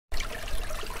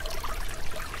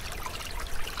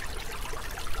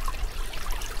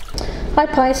Hi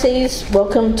Pisces,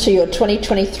 welcome to your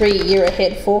 2023 year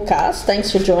ahead forecast. Thanks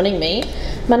for joining me.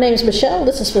 My name is Michelle,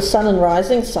 this is for Sun and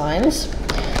Rising signs.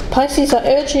 Pisces, I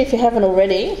urge you, if you haven't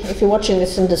already, if you're watching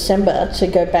this in December, to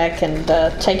go back and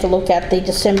take a look at the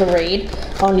December read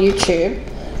on YouTube.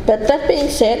 But that being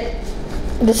said,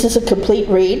 this is a complete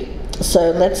read,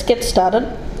 so let's get started.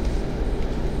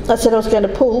 I said I was going to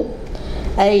pull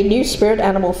a new spirit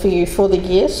animal for you for the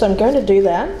year, so I'm going to do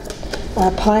that.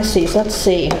 Pisces, let's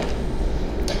see.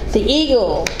 The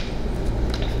eagle,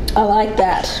 I like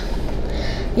that.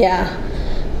 Yeah,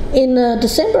 in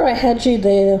December I had you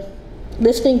there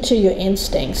listening to your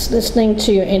instincts, listening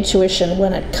to your intuition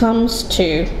when it comes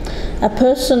to a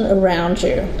person around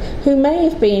you who may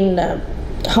have been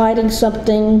hiding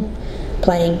something,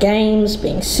 playing games,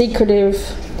 being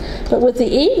secretive. But with the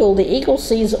eagle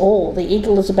sees all. The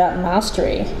eagle is about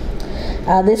mastery.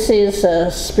 This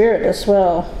is spirit as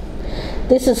well.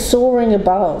 This is soaring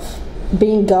above,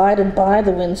 being guided by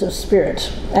the winds of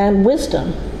spirit and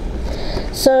wisdom.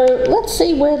 So let's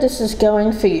see where this is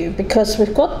going for you, because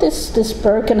we've got this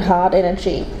broken heart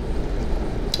energy,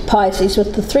 Pisces,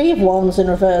 with the Three of Wands in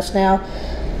reverse. Now,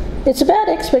 it's about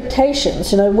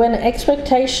expectations. You know, when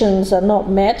expectations are not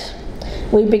met,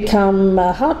 we become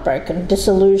heartbroken,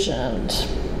 disillusioned.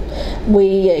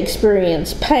 We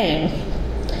experience pain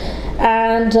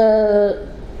and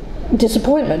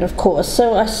disappointment, of course.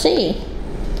 So I see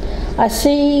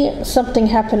something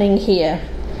happening here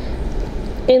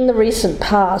in the recent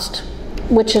past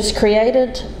which has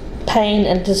created pain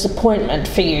and disappointment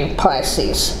for you,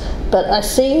 Pisces. But I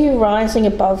see you rising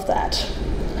above that.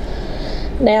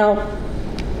 Now,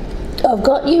 I've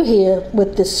got you here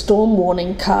with this storm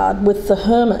warning card with the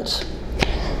Hermit.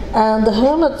 And the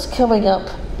Hermit's coming up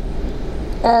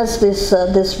as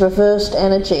this reversed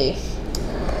energy.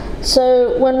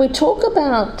 So when we talk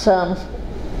about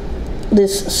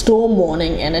this storm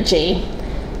warning energy,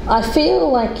 I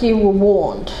feel like you were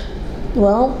warned.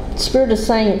 Well, Spirit is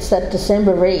saying it's that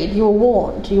December read. You were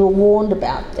warned. You were warned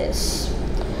about this.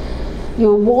 You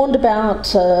were warned about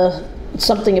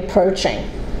something approaching,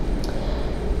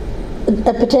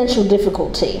 a potential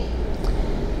difficulty.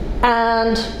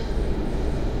 And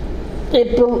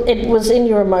it was in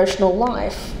your emotional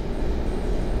life.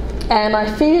 And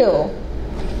I feel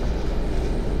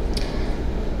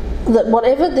that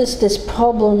whatever this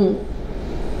problem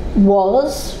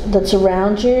was that's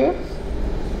around you,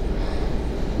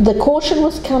 the caution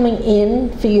was coming in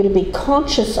for you to be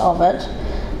conscious of it,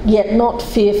 yet not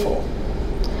fearful.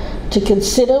 To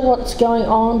consider what's going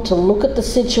on, to look at the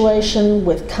situation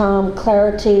with calm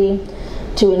clarity,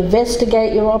 to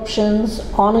investigate your options,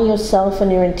 honor yourself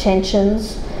and your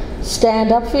intentions,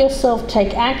 stand up for yourself,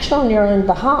 take action on your own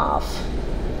behalf,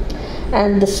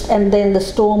 and then the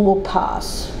storm will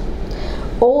pass.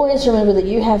 Always remember that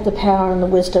you have the power and the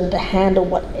wisdom to handle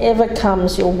whatever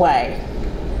comes your way.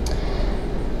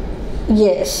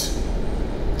 Yes.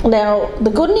 Now, the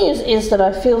good news is that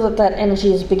I feel that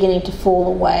energy is beginning to fall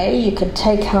away. You can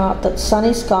take heart that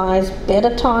sunny skies,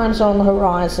 better times are on the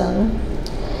horizon.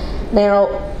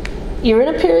 Now, you're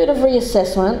in a period of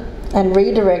reassessment and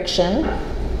redirection.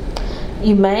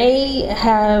 You may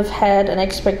have had an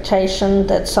expectation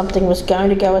that something was going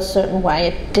to go a certain way.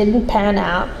 It didn't pan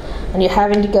out. And you're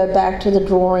having to go back to the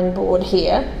drawing board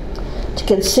here to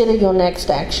consider your next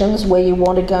actions, where you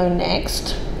want to go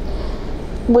next.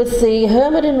 With the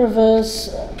Hermit in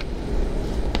reverse,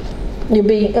 you're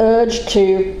being urged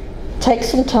to take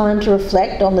some time to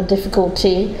reflect on the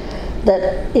difficulty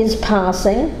that is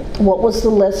passing. What was the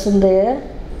lesson there?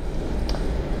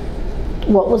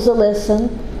 What was the lesson?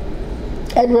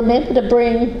 And remember to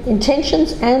bring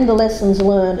intentions and the lessons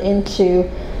learned into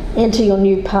your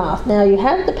new path. Now, you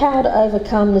have the power to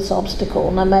overcome this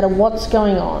obstacle, no matter what's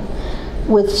going on,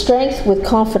 with strength, with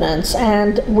confidence,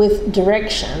 and with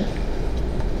direction.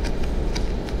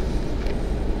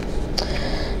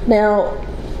 Now,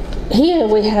 here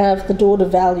we have the Daughter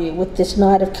Value with this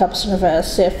Knight of Cups in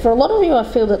reverse. So for a lot of you, I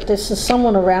feel that this is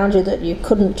someone around you that you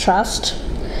couldn't trust.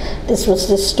 This was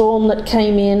this storm that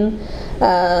came in,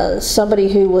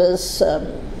 somebody who was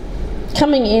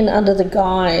coming in under the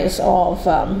guise of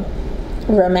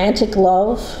romantic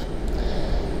love,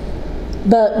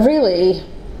 but really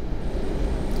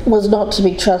was not to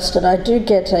be trusted. I do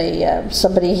get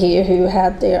somebody here who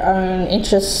had their own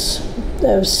interests,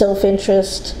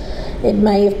 self-interest. It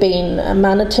may have been a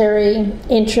monetary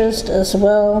interest as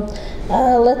well.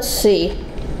 Let's see.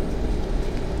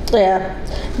 Yeah.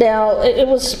 Now, it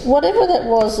was, whatever that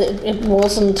was, it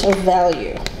wasn't of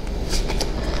value.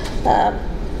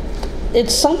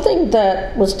 It's something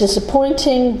that was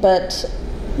disappointing, but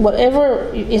whatever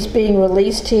is being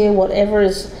released here, whatever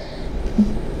is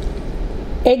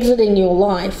exiting your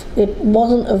life, it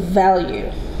wasn't of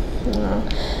value.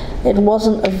 It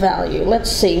wasn't of value.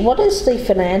 Let's see, what is the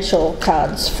financial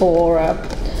cards for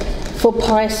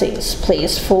Pisces,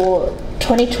 please, for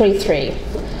 2023?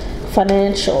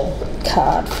 Financial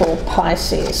card for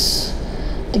Pisces.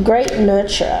 The Great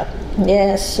Nurturer.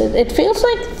 Yes, it feels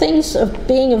like things are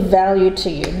being of value to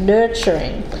you,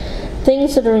 nurturing,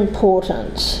 things that are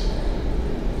important,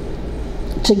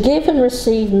 to give and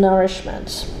receive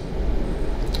nourishment.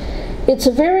 It's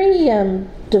a very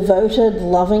devoted,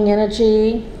 loving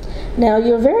energy. Now,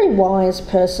 you're a very wise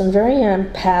person, very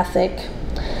empathic,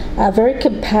 a very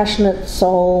compassionate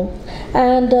soul,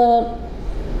 and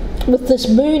with this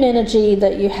moon energy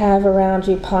that you have around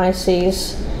you,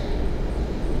 Pisces,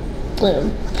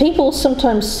 people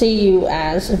sometimes see you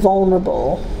as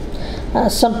vulnerable,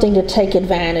 something to take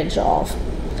advantage of.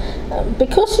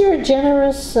 Because you're a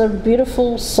generous,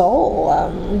 beautiful soul,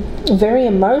 very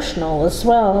emotional as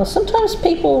well. Sometimes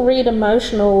people read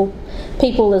emotional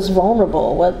people as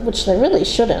vulnerable, which they really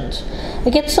shouldn't.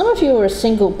 I get some of you are a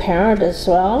single parent as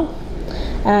well,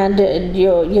 and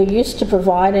you're used to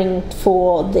providing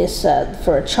for this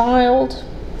for a child.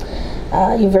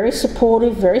 You're very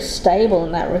supportive, very stable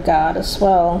in that regard as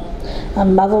well. A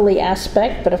motherly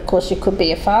aspect, but of course you could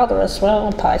be a father as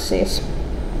well, Pisces.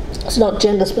 It's not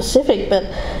gender specific, but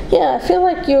yeah, I feel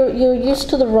like you're used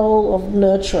to the role of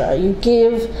nurturer. You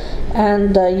give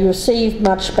and you receive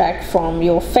much back from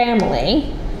your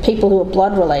family, people who are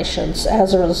blood relations,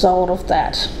 as a result of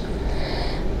that.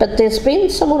 But there's been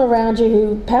someone around you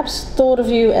who perhaps thought of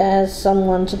you as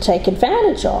someone to take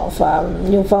advantage of.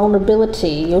 Your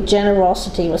vulnerability, your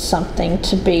generosity was something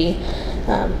to be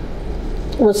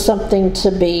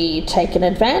taken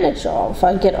advantage of.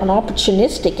 I get an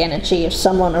opportunistic energy of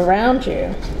someone around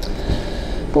you.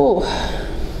 Ooh.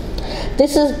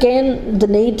 This is again the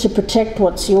need to protect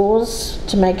what's yours,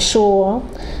 to make sure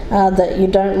that you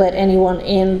don't let anyone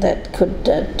in that could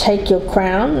take your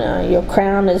crown. Your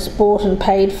crown is bought and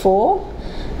paid for.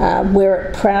 Wear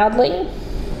it proudly.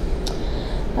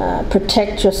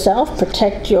 Protect yourself,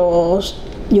 protect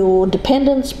your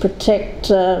dependents,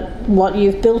 protect what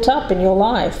you've built up in your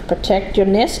life, protect your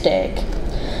nest egg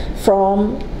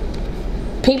from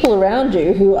people around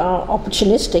you who are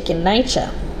opportunistic in nature.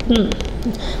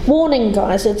 Warning,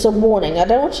 guys, it's a warning. I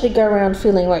don't want you to go around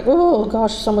feeling like, oh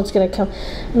gosh, someone's going to come.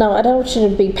 No, I don't want you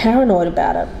to be paranoid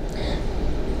about it.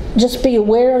 Just be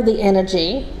aware of the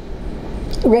energy.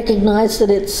 Recognize that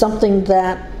it's something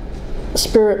that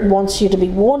Spirit wants you to be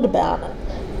warned about.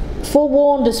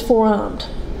 Forewarned is forearmed.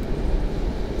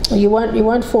 You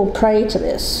won't fall prey to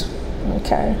this.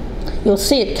 Okay, you'll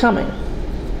see it coming.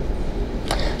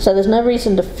 So there's no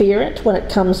reason to fear it when it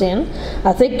comes in.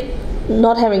 I think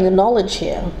not having the knowledge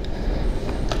here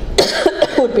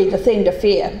would be the thing to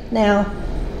fear. Now,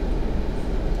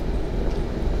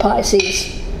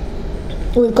 Pisces,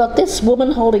 we've got this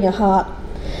woman holding a heart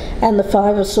and the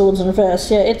Five of Swords in reverse.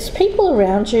 Yeah, it's people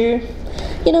around you.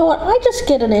 You know what? I just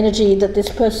get an energy that this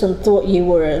person thought you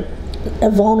were a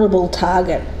vulnerable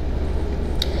target.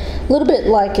 A little bit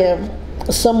like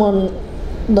someone,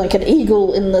 like an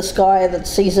eagle in the sky that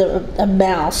sees a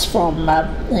mouse from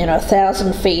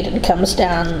 1,000 feet and comes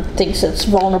down and thinks it's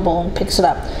vulnerable and picks it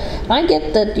up. I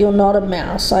get that you're not a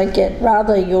mouse. I get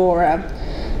rather you're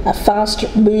a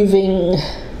fast-moving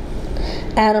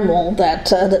animal that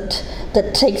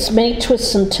takes many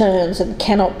twists and turns and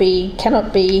cannot be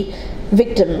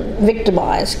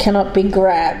victimized, cannot be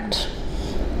grabbed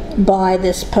by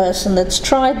this person that's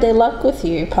tried their luck with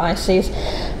you, Pisces.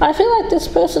 I feel like this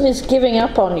person is giving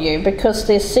up on you because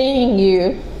they're seeing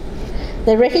you,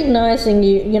 they're recognizing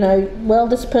you, well,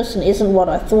 this person isn't what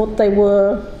I thought they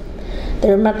were.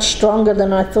 They're much stronger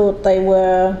than I thought they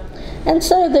were. And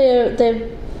so they're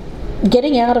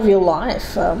getting out of your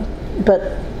life.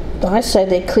 But I say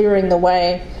they're clearing the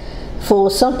way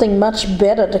for something much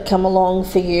better to come along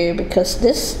for you, because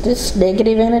this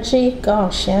negative energy,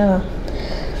 gosh, yeah.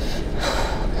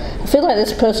 I feel like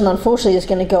this person unfortunately is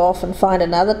going to go off and find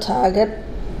another target.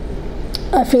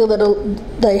 I feel that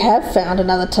they have found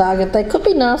another target. They could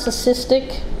be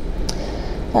narcissistic.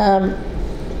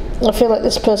 I feel like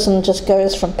this person just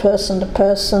goes from person to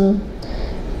person,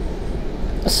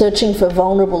 searching for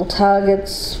vulnerable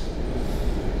targets.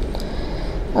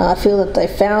 I feel that they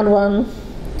found one.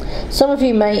 Some of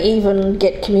you may even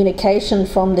get communication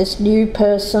from this new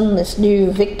person, this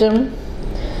new victim,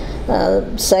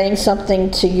 saying something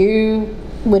to you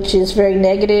which is very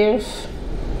negative.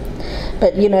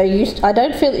 But I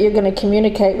don't feel that you're going to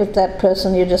communicate with that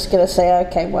person. You're just going to say,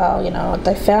 okay, well,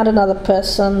 they found another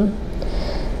person.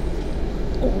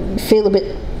 Feel a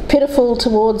bit pitiful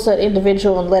towards that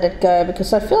individual and let it go,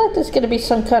 because I feel like there's going to be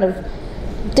some kind of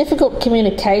difficult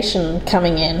communication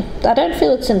coming in. I don't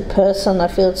feel it's in person. I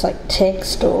feel it's like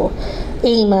text or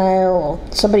email, or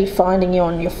somebody finding you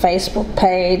on your Facebook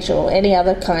page or any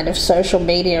other kind of social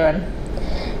media and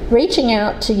reaching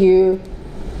out to you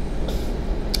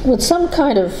with some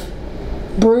kind of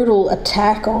brutal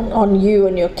attack on you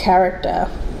and your character.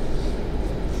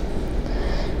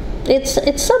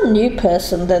 It's some new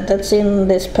person that's in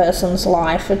this person's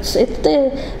life. They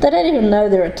don't even know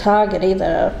they're a target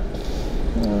either.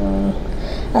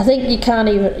 I think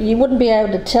you wouldn't be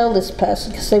able to tell this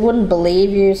person because they wouldn't believe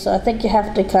you. So I think you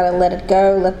have to kind of let it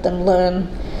go, let them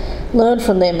learn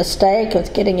from their mistake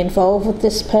of getting involved with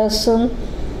this person.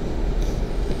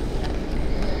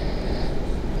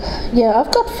 Yeah,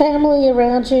 I've got family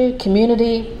around you,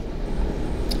 community,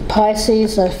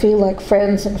 Pisces. I feel like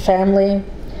friends and family.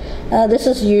 This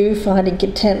is you finding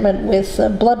contentment with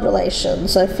blood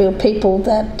relations. I feel people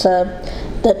that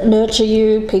nurture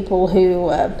you, people who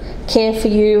care for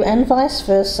you, and vice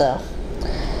versa.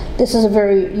 This is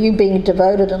you being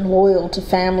devoted and loyal to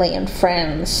family and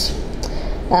friends.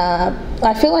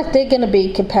 I feel like they're going to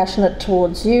be compassionate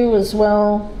towards you as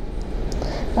well.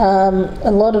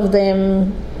 A lot of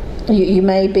them, you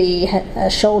may be a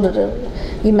shoulder to,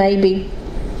 you may be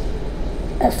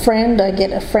a friend. I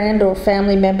get a friend or a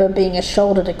family member being a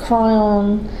shoulder to cry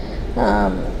on.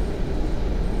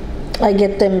 I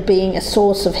get them being a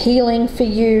source of healing for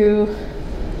you.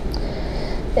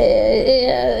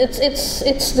 It's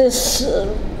this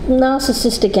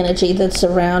narcissistic energy that's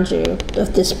around you,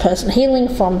 of this person, healing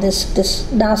from this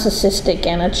narcissistic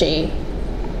energy.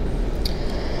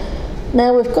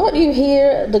 Now we've got you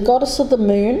here, the goddess of the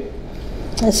moon.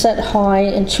 It's that high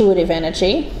intuitive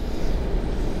energy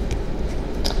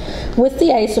with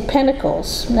the Ace of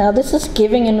Pentacles. Now this is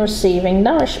giving and receiving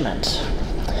nourishment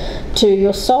to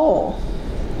your soul.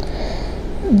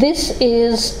 This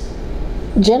is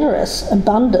generous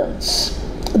abundance.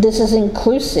 This is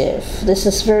inclusive. This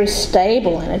is very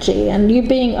stable energy, and you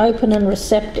being open and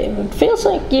receptive. It feels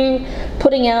like you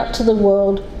putting out to the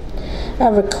world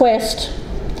a request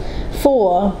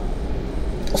for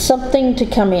something to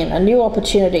come in, a new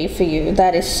opportunity for you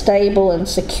that is stable and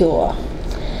secure.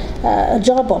 A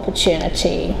job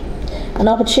opportunity, an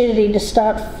opportunity to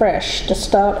start fresh, to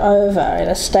start over in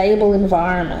a stable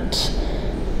environment.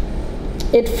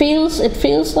 It feels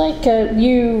like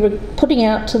you putting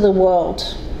out to the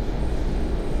world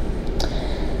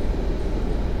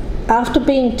after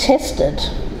being tested.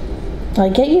 I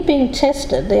get you being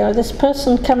tested. This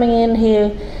person coming in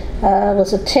here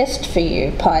was a test for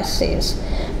you, Pisces.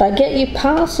 But I get you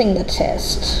passing the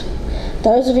test.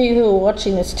 Those of you who are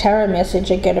watching this tarot message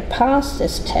are going to pass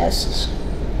this test.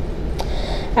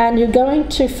 And you're going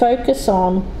to focus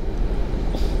on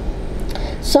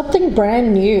something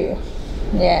brand new.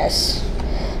 Yes.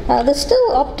 There's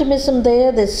still optimism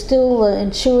there. There's still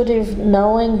intuitive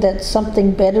knowing that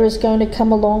something better is going to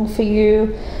come along for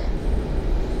you.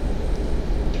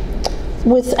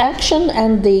 With action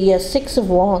and the Six of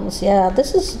Wands, yeah,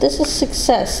 this is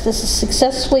success. This is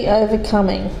successfully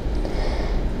overcoming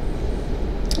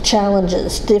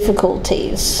challenges,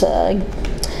 difficulties.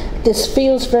 This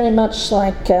feels very much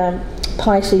like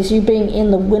Pisces, you being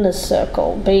in the winner's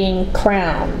circle, being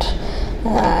crowned.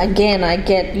 Again, I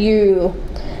get you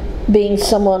being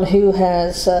someone who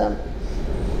has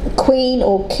queen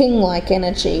or king-like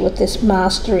energy with this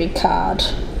mastery card.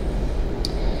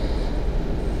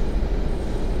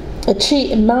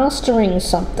 Mastering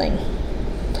something.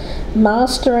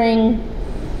 Mastering.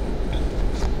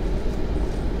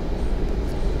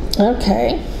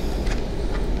 Okay.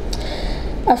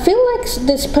 I feel like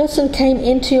this person came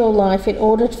into your life in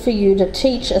order for you to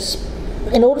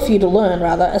learn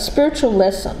a spiritual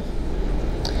lesson.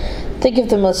 Think of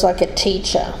them as like a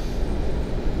teacher.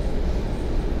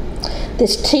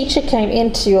 This teacher came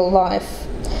into your life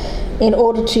in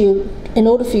order for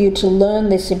you to learn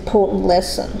this important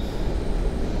lesson.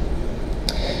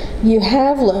 You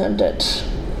have learned it.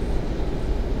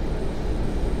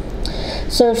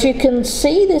 So if you can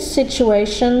see this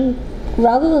situation,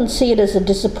 rather than see it as a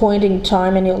disappointing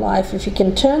time in your life, if you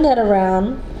can turn that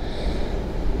around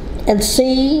and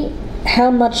see how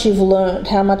much you've learned,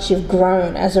 how much you've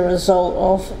grown as a result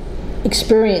of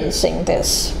experiencing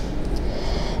this,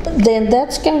 then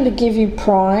that's going to give you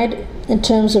pride in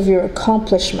terms of your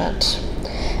accomplishment,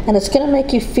 and it's going to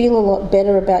make you feel a lot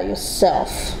better about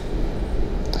yourself.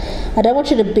 I don't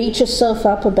want you to beat yourself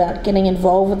up about getting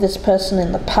involved with this person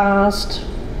in the past.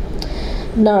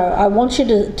 No, I want you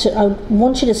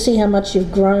to see how much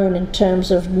you've grown in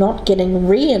terms of not getting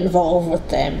re-involved with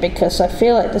them, because I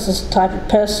feel like this is the type of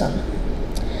person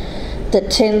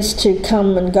that tends to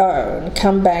come and go and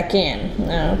come back in, you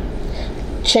know,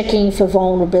 checking for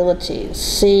vulnerabilities,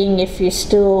 seeing if you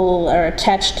still are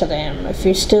attached to them, if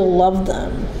you still love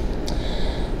them.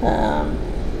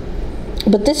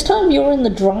 But this time you're in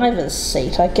the driver's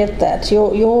seat. I get that.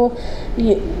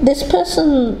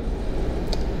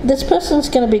 This person's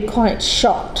going to be quite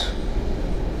shocked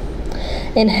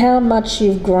in how much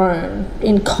you've grown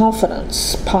in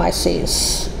confidence,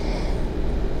 Pisces.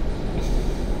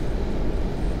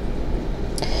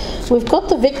 We've got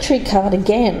the victory card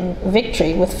again,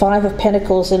 victory, with 5 of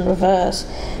Pentacles in reverse.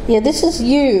 Yeah, this is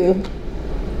you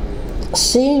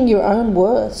seeing your own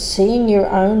worth, seeing your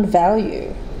own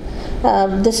value.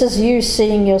 This is you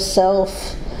seeing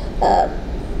yourself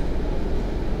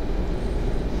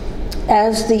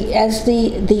as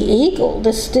the eagle.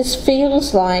 This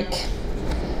feels like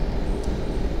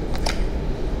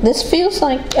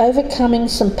overcoming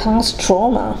some past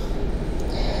trauma.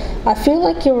 I feel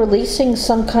like you're releasing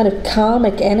some kind of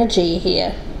karmic energy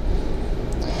here,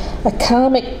 a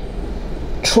karmic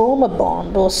trauma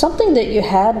bond or something that you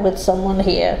had with someone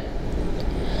here.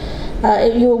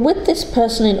 You were with this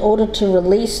person in order to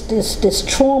release this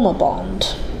trauma bond,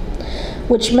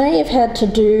 which may have had to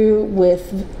do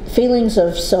with feelings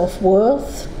of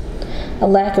self-worth, a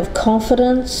lack of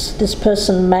confidence. This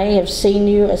person may have seen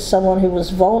you as someone who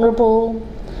was vulnerable.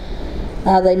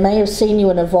 They may have seen you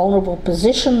in a vulnerable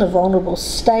position, a vulnerable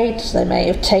state. They may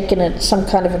have taken some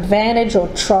kind of advantage or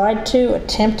tried to,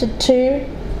 attempted to.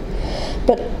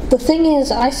 But the thing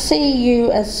is, I see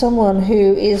you as someone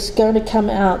who is going to come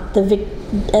out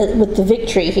with the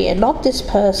victory here, not this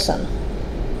person.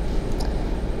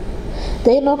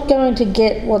 They're not going to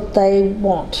get what they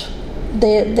want.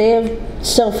 Their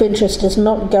self-interest is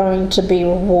not going to be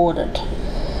rewarded.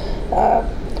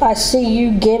 I see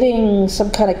you getting some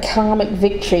kind of karmic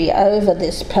victory over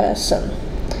this person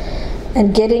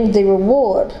and getting the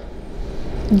reward,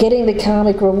 getting the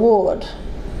karmic reward.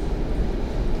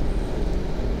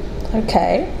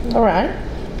 Okay, all right.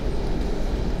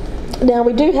 Now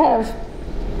we do have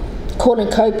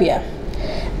cornucopia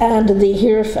and the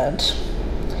Hierophant.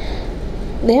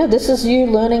 Now this is you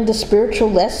learning the spiritual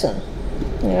lesson.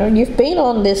 You know, you've been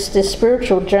on this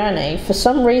spiritual journey. For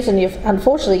some reason,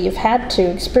 unfortunately you've had to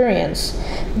experience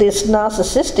this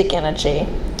narcissistic energy.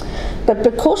 But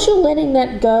because you're letting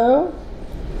that go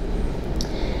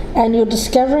and you're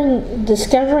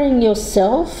discovering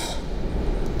yourself,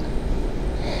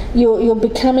 you're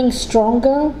becoming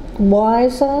stronger,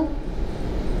 wiser.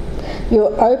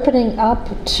 You're opening up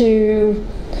to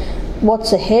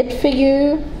what's ahead for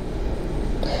you.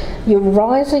 You're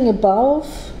rising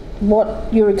above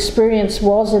what your experience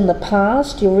was in the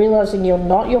past. You're realizing you're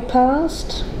not your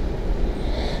past.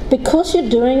 Because you're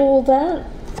doing all that,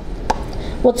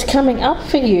 what's coming up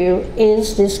for you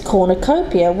is this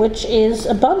cornucopia, which is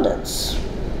abundance.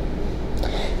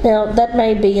 Now, that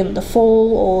may be in the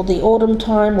fall or the autumn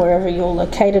time, wherever you're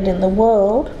located in the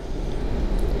world.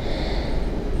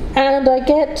 And I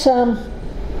get,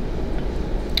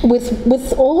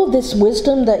 with all of this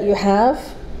wisdom that you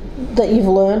have, that you've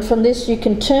learned from this, you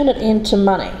can turn it into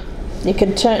money. You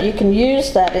can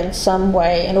use that in some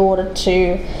way in order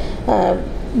to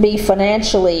be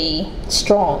financially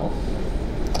strong.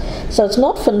 So it's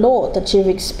not for naught that you've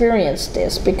experienced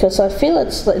this, because I feel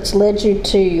it's led you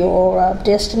to your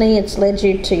destiny. It's led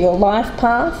you to your life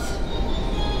path.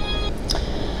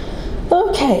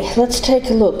 Okay, let's take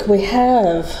a look. We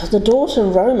have the Daughter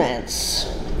Romance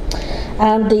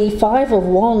and the 5 of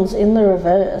Wands in the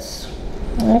reverse.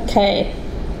 Okay,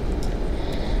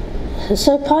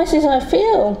 so Pisces, I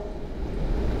feel,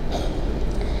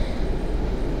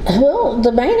 well,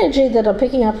 the main energy that I'm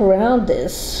picking up around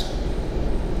this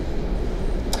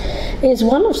is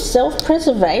one of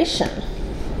self-preservation.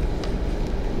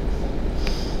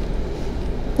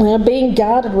 You know, being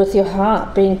guarded with your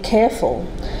heart, being careful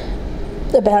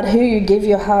about who you give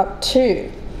your heart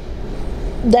to.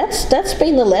 That's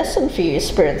been the lesson for you,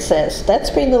 Spirit says. That's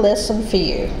been the lesson for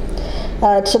you.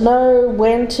 To know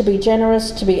when to be generous,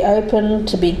 to be open,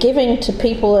 to be giving to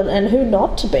people, and who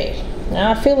not to be. Now,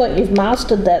 I feel like you've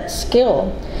mastered that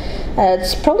skill.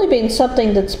 It's probably been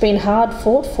something that's been hard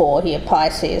fought for here,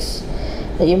 Pisces.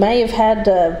 You may have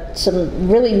had some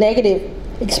really negative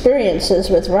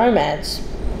experiences with romance.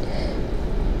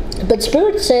 But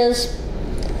Spirit says,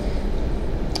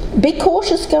 be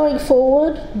cautious going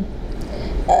forward.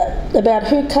 about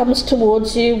who comes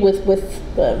towards you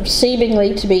with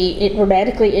seemingly to be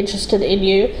romantically interested in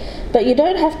you, but you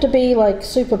don't have to be like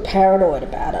super paranoid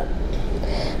about it.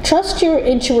 Trust your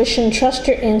intuition, trust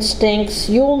your instincts.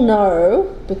 You'll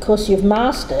know, because you've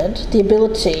mastered the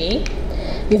ability,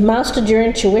 you've mastered your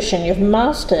intuition, you've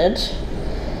mastered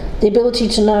the ability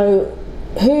to know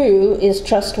who is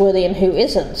trustworthy and who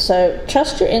isn't. So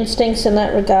trust your instincts in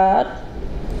that regard.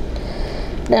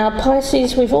 Now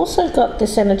Pisces, we've also got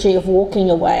this energy of walking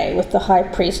away with the High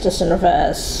Priestess in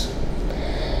reverse.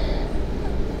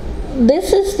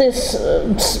 This is this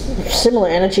similar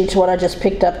energy to what I just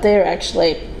picked up there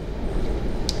actually.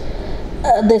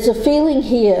 There's a feeling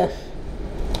here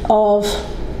of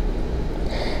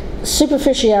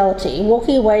superficiality,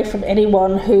 walking away from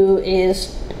anyone who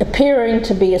is appearing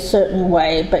to be a certain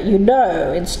way, but you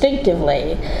know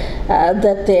instinctively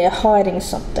that they're hiding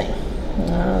something.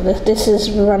 This is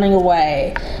running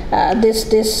away.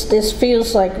 This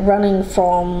feels like running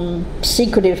from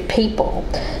secretive people,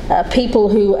 people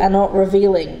who are not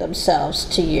revealing themselves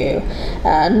to you,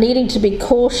 needing to be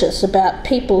cautious about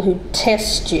people who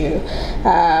test you.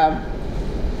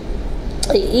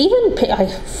 Even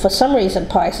for some reason,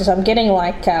 Pisces, I'm getting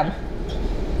like how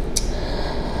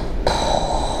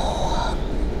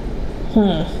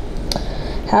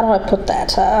do I put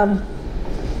that?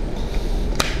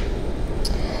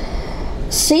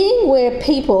 Seeing where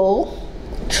people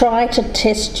try to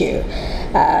test you.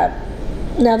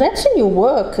 Now that's in your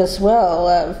work as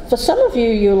well. For some of you,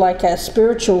 you're like a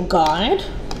spiritual guide,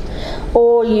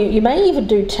 or you may even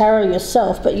do tarot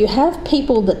yourself, but you have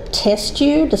people that test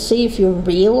you to see if you're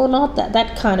real or not,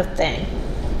 that kind of thing.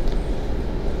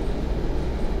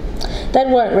 That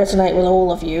won't resonate with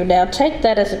all of you. Now take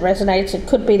that as it resonates. It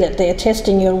could be that they're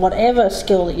testing you on whatever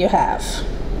skill that you have.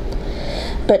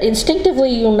 But instinctively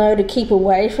you'll know to keep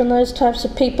away from those types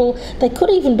of people. They could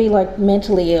even be like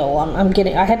mentally ill. I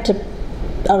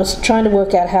was trying to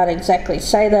work out how to exactly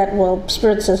say that. Well,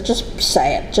 Spirit says just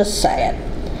say it, just say it.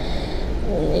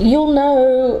 You'll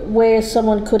know where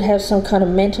someone could have some kind of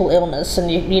mental illness,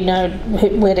 and you know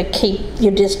where to keep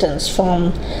your distance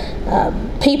from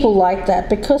people like that,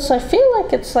 because I feel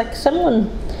like it's like someone,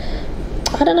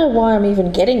 I don't know why I'm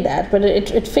even getting that, but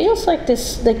it feels like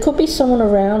there could be someone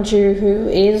around you who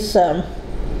is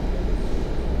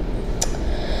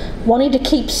wanting to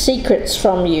keep secrets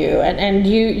from you, and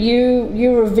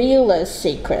you reveal those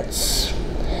secrets,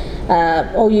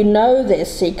 or you know their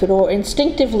secret, or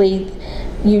instinctively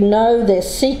you know their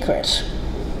secret,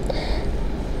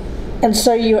 and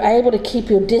so you're able to keep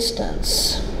your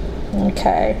distance.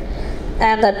 Okay,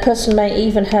 and that person may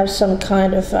even have some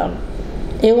kind of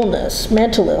illness,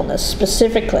 mental illness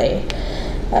specifically.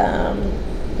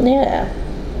 Yeah,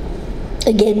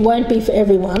 again, won't be for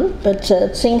everyone, but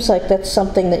it seems like that's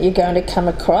something that you're going to come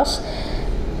across.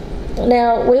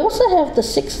 Now we also have the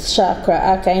 6th chakra,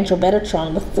 Archangel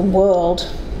Metatron, with the World.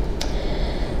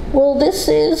 Well, this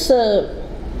is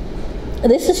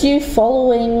you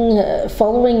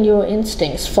following your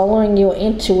instincts, following your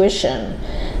intuition,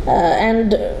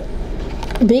 and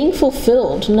being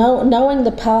fulfilled, knowing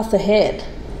the path ahead,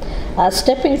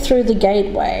 stepping through the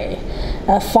gateway,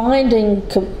 finding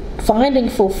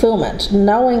fulfillment,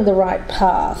 knowing the right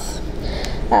path.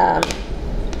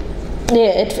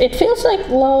 It feels like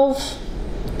love,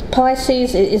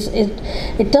 Pisces,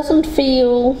 it doesn't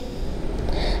feel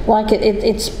like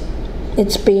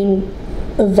it's been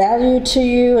of value to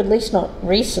you, at least not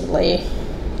recently.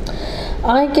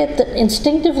 I get that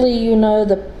instinctively you know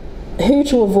who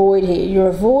to avoid here. You're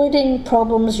avoiding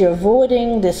problems, you're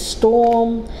avoiding this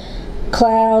storm,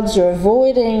 clouds, you're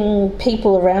avoiding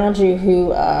people around you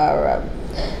who are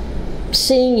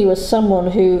seeing you as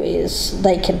someone who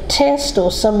they can test,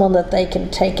 or someone that they can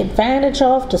take advantage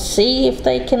of to see if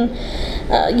they can.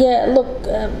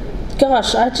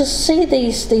 Gosh, I just see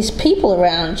these people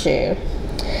around you.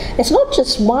 It's not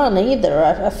just one either.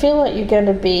 I feel like you're going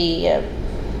to be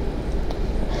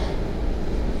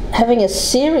having a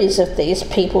series of these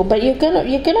people, but you're gonna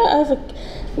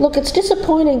look. It's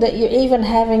disappointing that you're even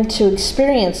having to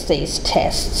experience these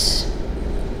tests,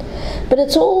 but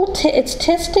it's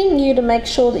testing you to make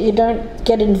sure that you don't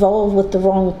get involved with the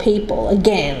wrong people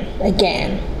again.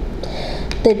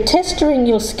 They're testing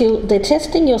your skill. They're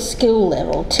testing your skill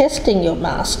level, testing your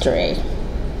mastery.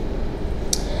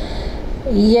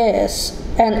 Yes.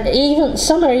 And even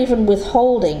some are even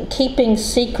withholding, keeping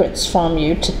secrets from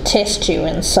you to test you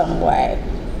in some way.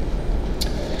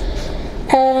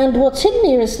 And what's hidden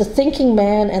here is the thinking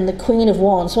man and the Queen of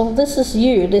Wands. Well, this is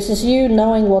you. This is you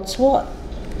knowing what's what.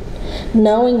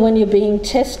 Knowing when you're being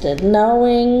tested.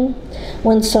 Knowing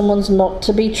when someone's not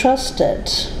to be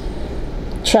trusted.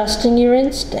 trusting your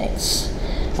instincts.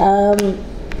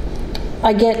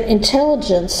 I get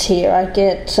intelligence here. I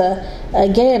get,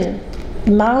 again,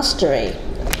 mastery,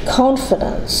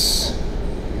 confidence,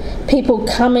 people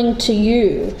coming to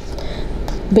you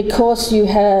because you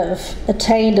have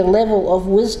attained a level of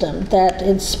wisdom that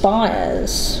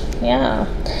inspires. Yeah.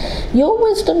 Your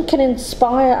wisdom can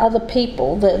inspire other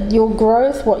people, that your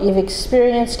growth, what you've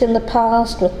experienced in the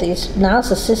past with these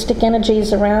narcissistic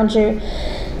energies around you,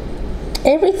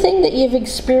 everything that you've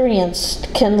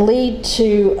experienced can lead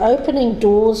to opening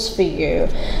doors for you,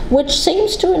 which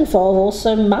seems to involve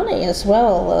also money as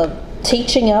well,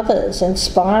 teaching others,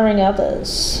 inspiring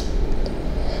others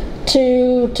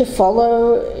to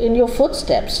follow in your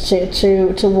footsteps,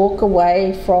 to walk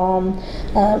away from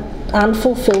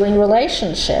unfulfilling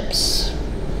relationships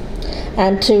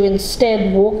and to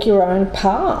instead walk your own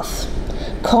path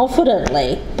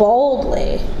confidently,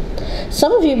 boldly.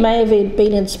 Some of you may have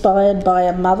been inspired by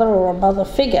a mother or a mother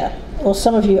figure, or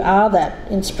some of you are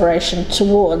that inspiration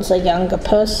towards a younger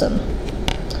person.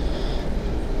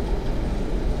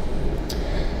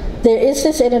 There is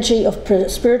this energy of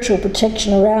spiritual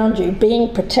protection around you,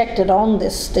 being protected on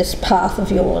this path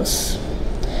of yours.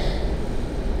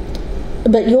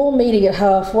 But you're meeting it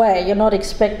halfway. You're not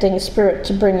expecting Spirit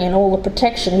to bring in all the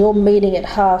protection. You're meeting it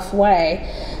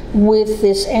halfway with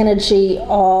this energy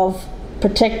of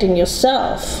protecting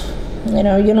yourself. You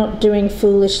know, you're not doing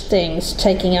foolish things,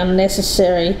 taking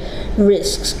unnecessary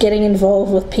risks, getting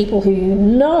involved with people who you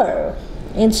know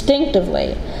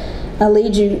instinctively are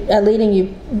leading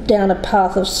you down a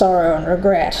path of sorrow and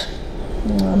regret.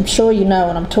 I'm sure you know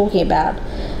what I'm talking about,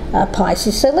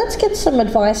 Pisces. So let's get some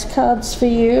advice cards for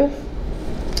you.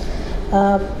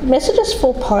 Messages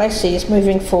for Pisces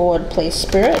moving forward, please,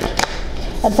 Spirit.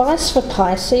 Advice for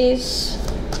Pisces.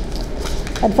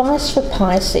 Advice for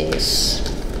Pisces.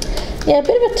 Yeah, a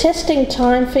bit of a testing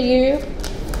time for you.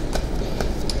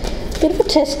 Bit of a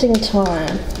testing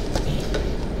time.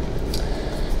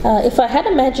 If I had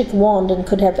a magic wand and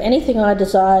could have anything I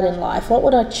desired in life, what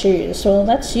would I choose? Well,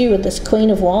 that's you with this Queen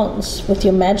of Wands, with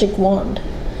your magic wand.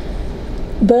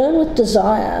 Burn with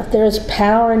desire. There is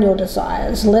power in your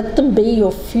desires. Let them be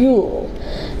your fuel.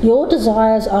 Your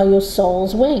desires are your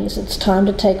soul's wings. It's time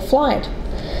to take flight.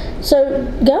 So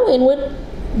go inward.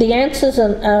 The answers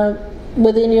are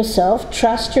within yourself.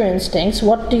 Trust your instincts.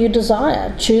 What do you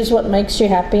desire? Choose what makes you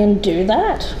happy and do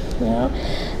that. You know,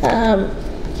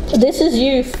 this is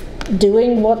you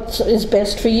doing what is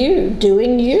best for you,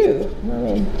 doing you. I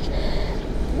mean,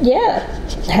 yeah.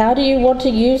 How do you want to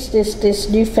use this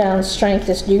newfound strength,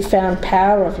 this newfound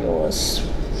power of yours?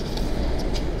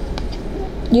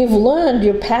 You've learned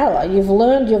your power, you've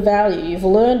learned your value, you've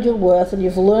learned your worth, and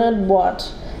you've learned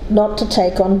what not to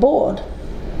take on board.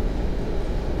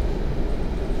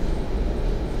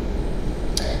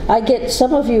 I get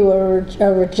some of you are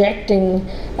rejecting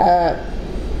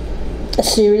a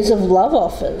series of love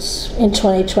offers in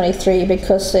 2023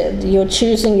 because you're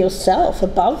choosing yourself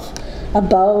above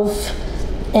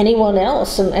anyone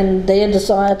else and their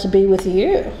desire to be with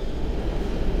you.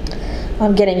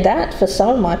 I'm getting that for some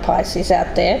of my Pisces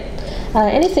out there.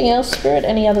 Anything else, Spirit?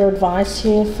 Any other advice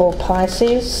here for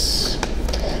Pisces?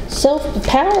 The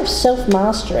power of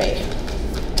self-mastery.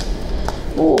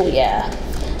 Oh, yeah.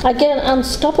 Again,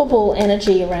 unstoppable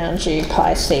energy around you,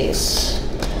 Pisces.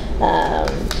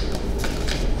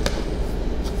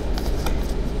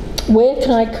 Where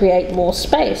can I create more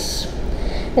space?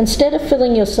 Instead of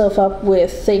filling yourself up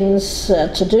with things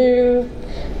to do,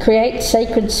 create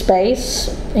sacred space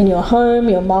in your home,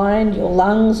 your mind, your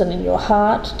lungs, and in your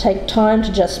heart. Take time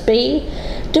to just be.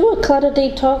 Do a clutter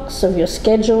detox of your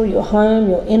schedule, your home,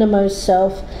 your innermost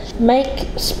self.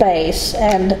 Make space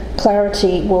and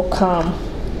clarity will come.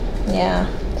 Yeah.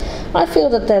 I feel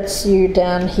that that's you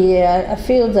down here. I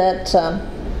feel that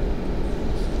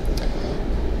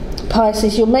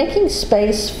Pisces, you're making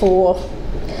space for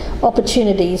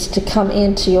opportunities to come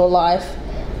into your life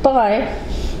by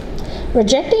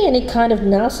rejecting any kind of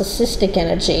narcissistic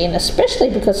energy, and especially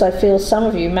because I feel some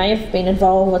of you may have been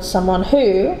involved with someone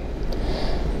who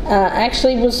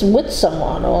actually was with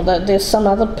someone, or that there's some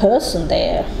other person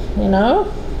there, you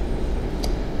know.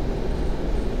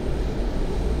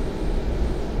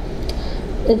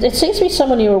 It seems to be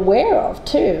someone you're aware of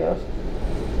too.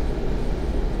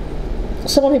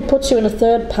 Someone who puts you in a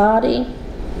third party.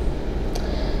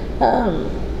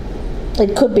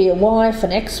 It could be a wife,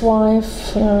 an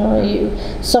ex-wife,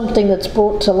 something that's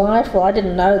brought to life. Well, I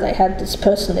didn't know they had this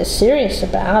person they're serious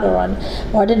about, or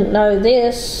I didn't know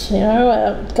this,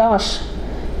 gosh.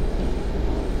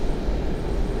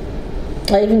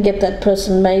 I even get that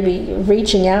person maybe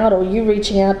reaching out, or you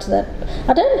reaching out to that.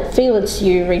 I don't feel it's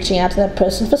you reaching out to that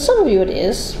person. For some of you it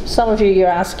is. Some of you, you're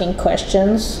asking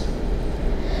questions,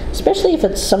 especially if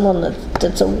it's someone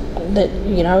that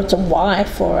you know, it's a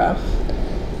wife or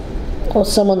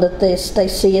someone that they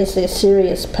see as their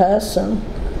serious person.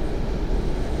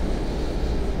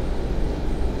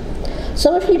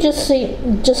 Some of you just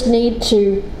need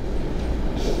to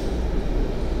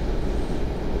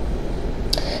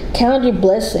count your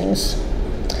blessings.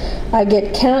 I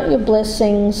get count your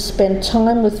blessings, spend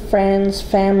time with friends,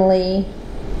 family.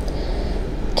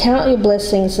 Count your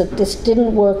blessings that this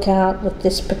didn't work out with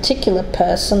this particular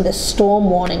person, this storm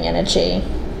warning energy.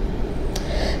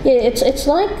 Yeah, it's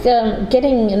like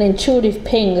getting an intuitive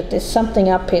ping that there's something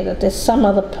up here, that there's some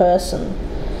other person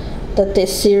that they're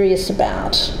serious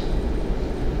about.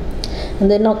 And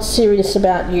they're not serious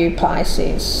about you,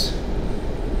 Pisces.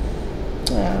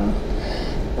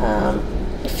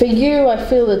 For you, I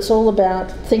feel it's all about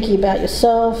thinking about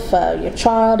yourself, your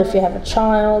child, if you have a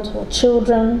child, or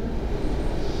children.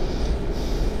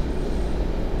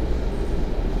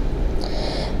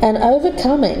 And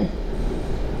overcoming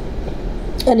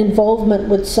an involvement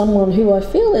with someone who I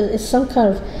feel is some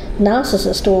kind of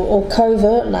narcissist or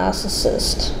covert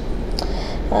narcissist.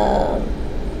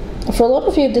 For a lot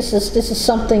of you, this is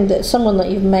someone that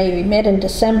you've maybe met in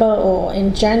December or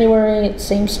in January. It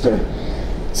seems to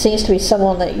be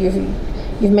someone that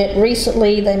you've met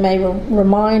recently. They may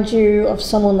remind you of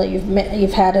someone that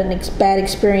you've had a bad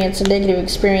experience, a negative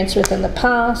experience with in the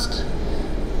past.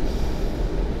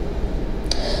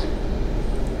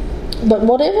 But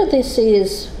whatever this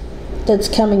is that's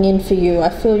coming in for you, I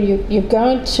feel you're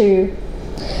going to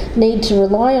need to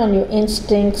rely on your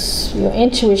instincts, your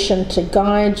intuition to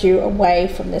guide you away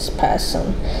from this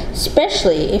person,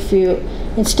 especially if you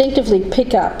instinctively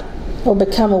pick up or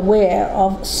become aware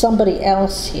of somebody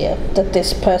else here that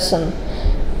this person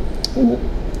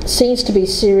seems to be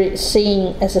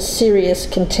seeing as a serious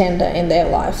contender in their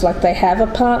life. Like they have a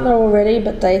partner already,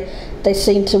 but they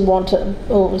seem to want to,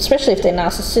 or especially if they're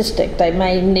narcissistic, they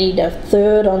may need a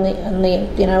third on the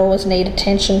you know, always need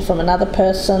attention from another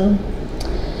person.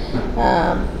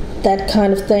 That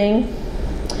kind of thing.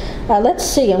 Let's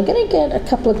see, I'm going to get a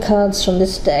couple of cards from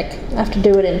this deck. I have to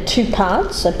do it in two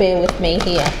parts, so bear with me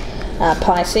here,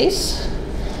 Pisces.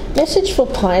 Message for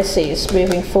Pisces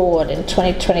moving forward in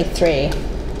 2023.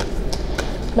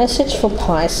 Message for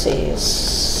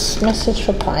Pisces. Message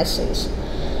for Pisces.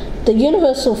 The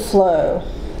universal flow.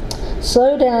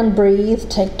 Slow down, breathe,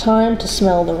 take time to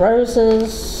smell the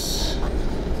roses.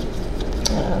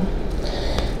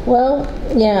 Well,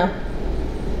 yeah.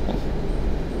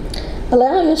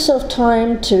 Allow yourself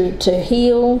time to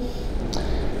heal.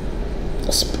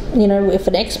 You know, if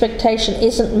an expectation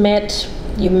isn't met,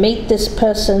 you meet this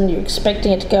person, you're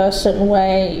expecting it to go a certain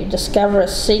way, you discover a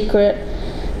secret,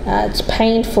 it's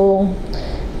painful.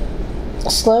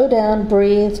 Slow down,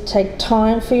 breathe, take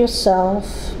time for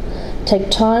yourself,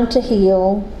 take time to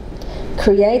heal,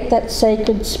 create that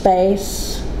sacred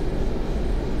space.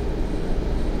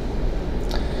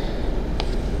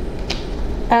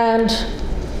 And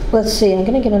let's see, I'm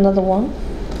going to get another one.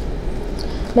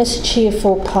 Message here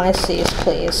for Pisces,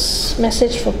 please.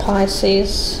 Message for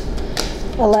Pisces.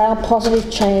 Allow positive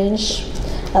change.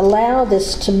 Allow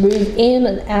this to move in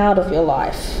and out of your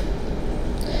life.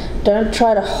 Don't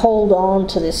try to hold on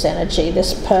to this energy,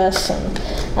 this person.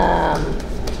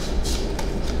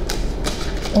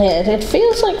 Yeah, it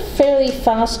feels like fairly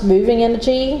fast-moving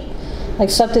energy, like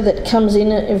something that comes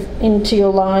into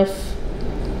your life,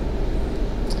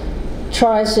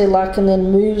 tries their luck and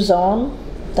then moves on.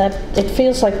 That it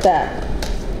feels like that.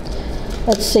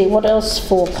 Let's see what else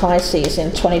for Pisces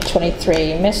in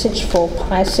 2023. Message for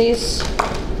Pisces.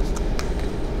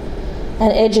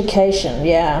 And education,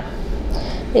 yeah.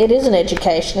 It is an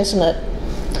education, isn't it?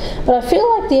 But I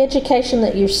feel like the education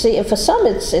that you see, for some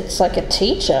it's like a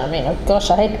teacher. I mean, oh gosh,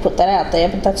 I hate to put that out there,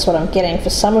 but that's what I'm getting for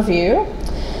some of you.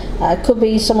 It could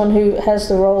be someone who has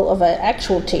the role of an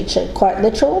actual teacher, quite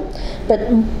literal, but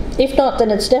if not,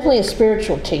 then it's definitely a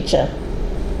spiritual teacher.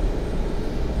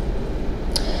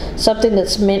 Something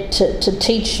that's meant to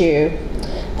teach you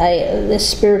this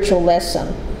spiritual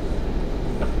lesson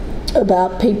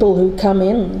about people who come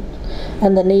in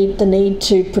and the need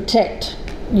to protect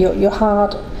your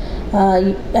heart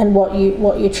and what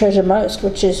you treasure most,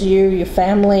 which is you, your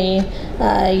family,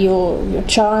 your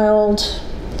child.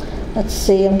 Let's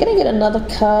see, I'm going to get another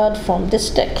card from this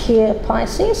deck here,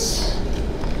 Pisces.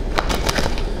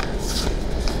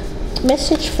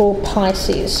 Message for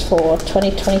Pisces for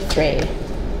 2023.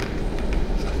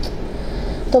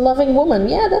 The loving woman,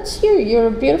 yeah, that's you. You're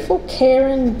a beautiful,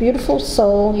 caring, beautiful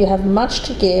soul. You have much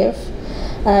to give.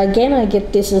 Again, I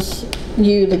get this as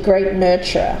you, the great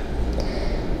nurturer.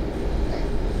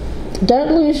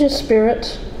 Don't lose your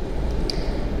spirit.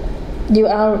 You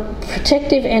are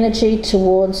protective energy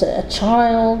towards a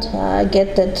child. I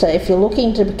get that if you're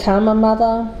looking to become a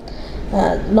mother,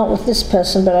 not with this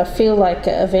person, but I feel like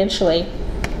eventually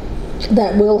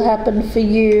that will happen for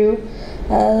you.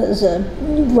 There's a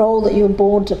role that you were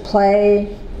born to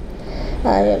play.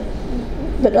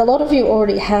 But a lot of you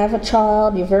already have a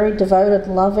child. You're very devoted,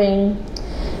 loving.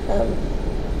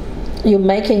 You're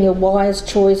making a wise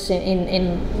choice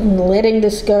in letting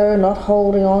this go, not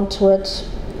holding on to it.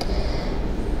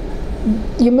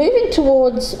 You're moving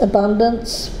towards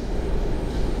abundance,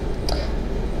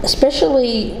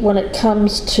 especially when it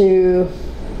comes to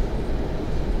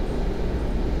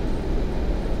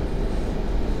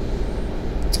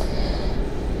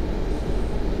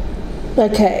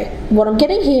okay, what I'm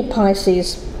getting here,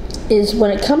 Pisces, is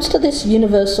when it comes to this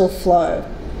universal flow,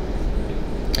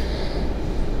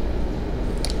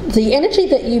 the energy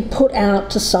that you put out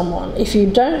to someone, if you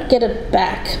don't get it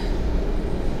back,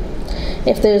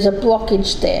 if there's a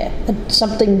blockage there,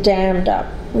 something dammed up,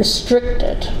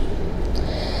 restricted,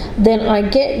 then I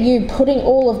get you putting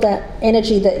all of that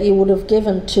energy that you would have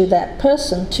given to that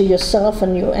person, to yourself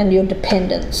and your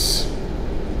dependents.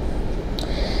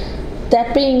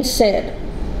 That being said,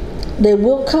 there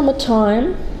will come a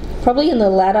time, probably in the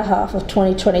latter half of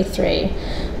 2023,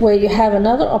 where you have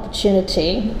another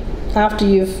opportunity after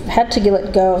you've had to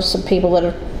let go of some people that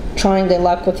are trying their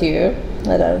luck with you,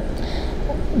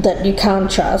 that you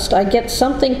can't trust. I get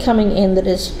something coming in that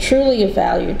is truly of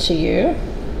value to you.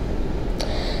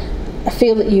 I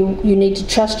feel that you need to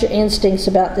trust your instincts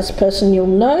about this person. You'll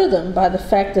know them by the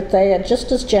fact that they are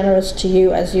just as generous to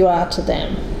you as you are to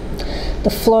them. The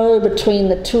flow between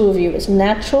the two of you is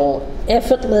natural,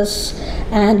 effortless,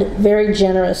 and very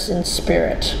generous in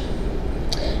spirit.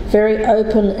 Very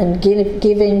open and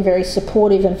giving, very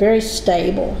supportive and very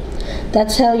stable.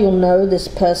 That's how you'll know this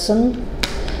person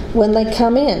when they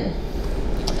come in.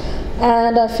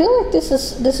 And I feel like this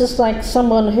is like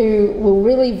someone who will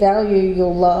really value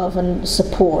your love and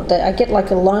support. I get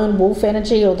like a lone wolf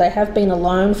energy, or they have been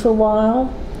alone for a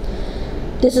while.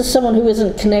 This is someone who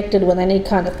isn't connected with any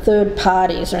kind of third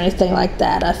parties or anything like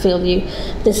that. I feel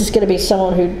this is going to be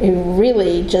someone who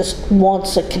really just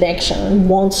wants a connection and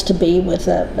wants to be with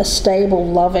a stable,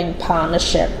 loving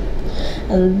partnership.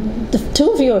 And the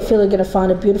two of you, I feel, are going to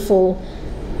find a beautiful,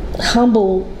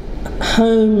 humble,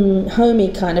 homey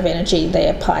kind of energy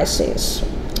there, Pisces.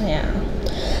 Yeah.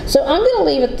 So I'm going to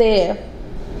leave it there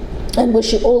and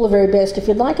wish you all the very best. If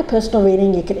you'd like a personal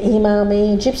reading, you can email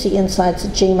me,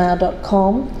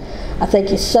 gypsyinsights@gmail.com. I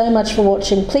thank you so much for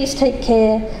watching. Please take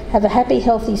care. Have a happy,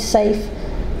 healthy, safe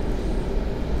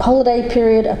holiday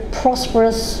period, a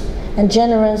prosperous and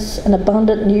generous and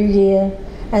abundant new year.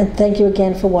 And thank you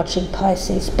again for watching,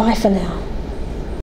 Pisces. Bye for now.